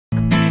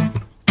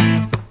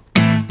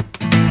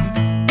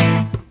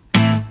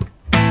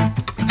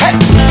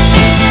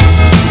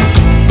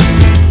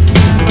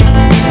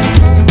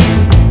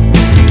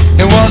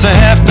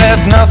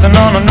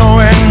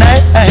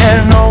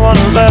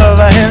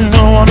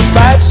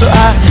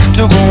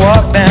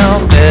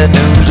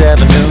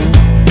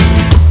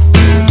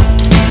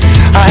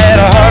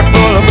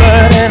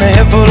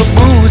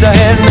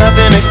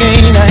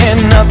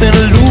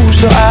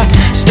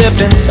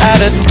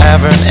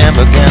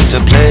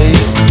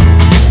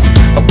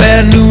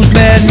bad news,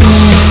 bad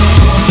news.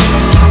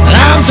 And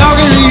I'm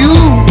talking to you.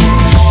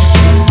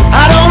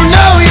 I don't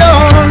know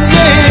your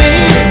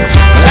name,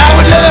 but I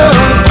would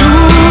love to.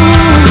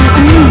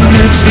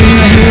 Next thing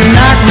I hear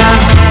knock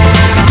knock,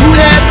 who's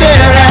that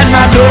there at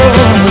my door?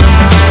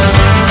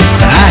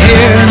 I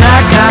hear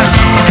knock knock,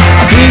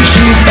 I think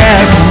she's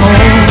back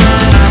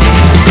home.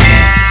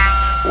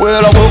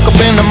 Well, I woke up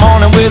in the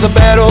morning with a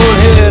bad old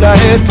head. I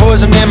had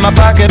poison in my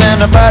pocket and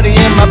a body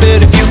in my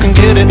bed. If you can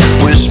get it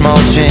with small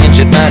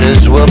change, it might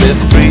as well be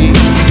free.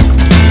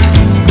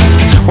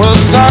 Well,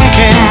 the sun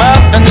came up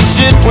and the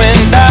shit went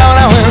down.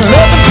 I went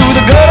looking through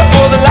the gutter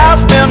for the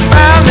lost and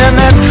found, and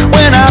that's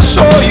when I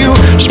saw you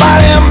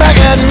smiling back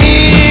at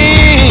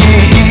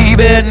me.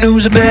 Bad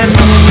news, bad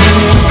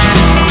news.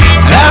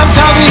 And I'm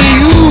talking to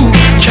you,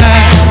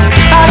 child.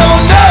 I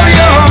don't know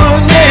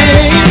your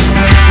name,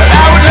 but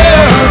I would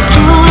love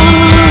to.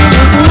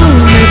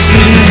 Next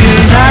thing you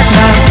hear knock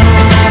knock,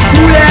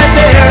 who that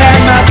there at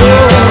my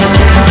door?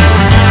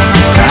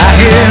 I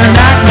hear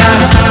knock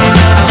knock,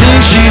 I think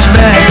she's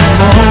back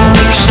home.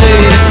 Say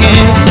it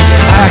again,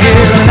 I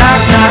hear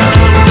knock knock,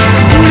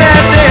 who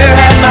that there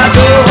at my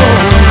door?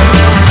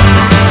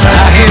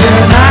 I hear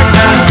knock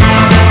knock,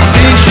 I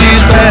think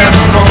she's back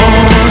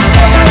home.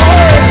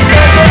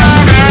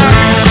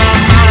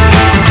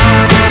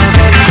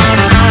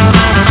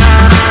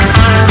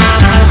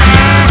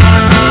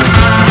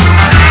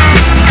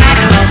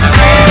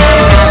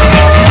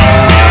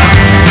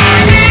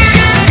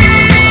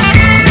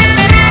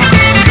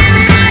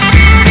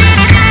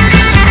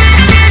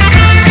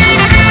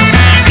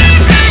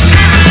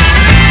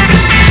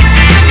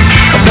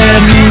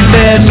 Bad news,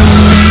 bad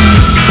news.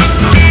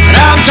 And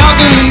I'm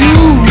talking to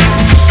you.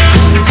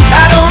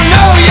 I don't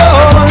know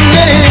your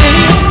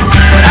name,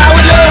 but I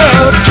would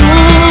love to.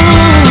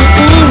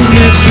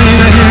 Next thing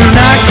I hear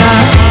knock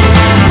knock,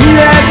 who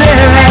that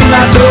there at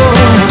my door?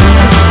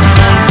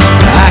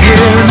 I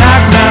hear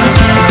knock knock,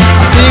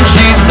 I think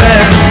she's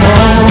back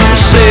home.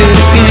 Say it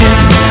again,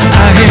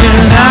 I hear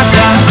knock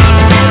knock,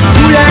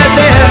 who that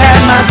there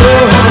at my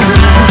door?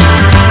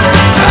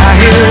 I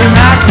hear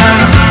knock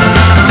knock,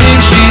 I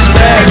think she's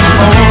back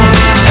home.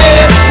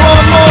 Say it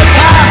one more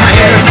time. I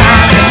hear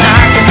knocking,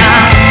 knocking,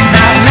 knock,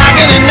 knock,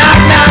 knocking and knock,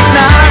 knock,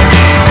 knock.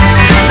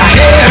 I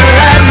hear her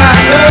at my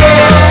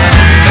door.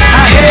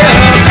 I hear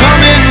her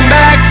coming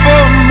back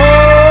for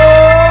more.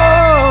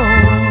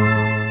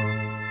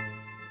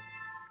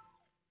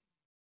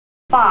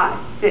 5,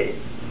 6,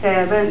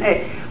 7,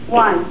 8.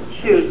 1,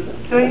 2,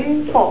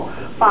 3, 4,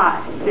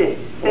 5, 6,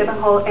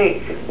 7,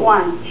 8.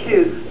 1,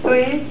 2,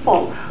 3,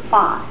 4,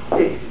 5,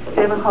 6,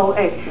 7,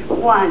 8.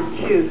 1,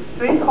 2,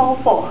 3, 4,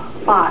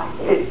 5,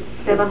 6,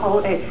 7,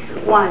 8.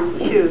 1,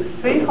 2,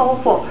 3, 4,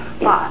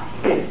 5,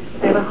 6,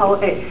 7,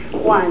 8.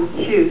 1,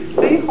 2,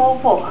 3, 4,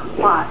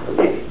 5,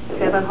 6,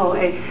 7,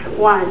 8.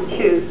 1,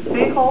 2,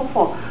 3, 4,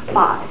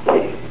 5,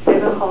 6,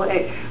 7,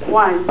 8.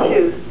 1,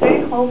 2,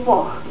 3,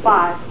 4,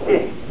 5,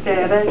 6,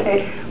 7,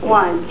 8.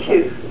 1,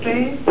 2,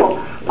 3,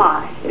 4,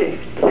 5, 6,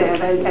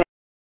 7, 8.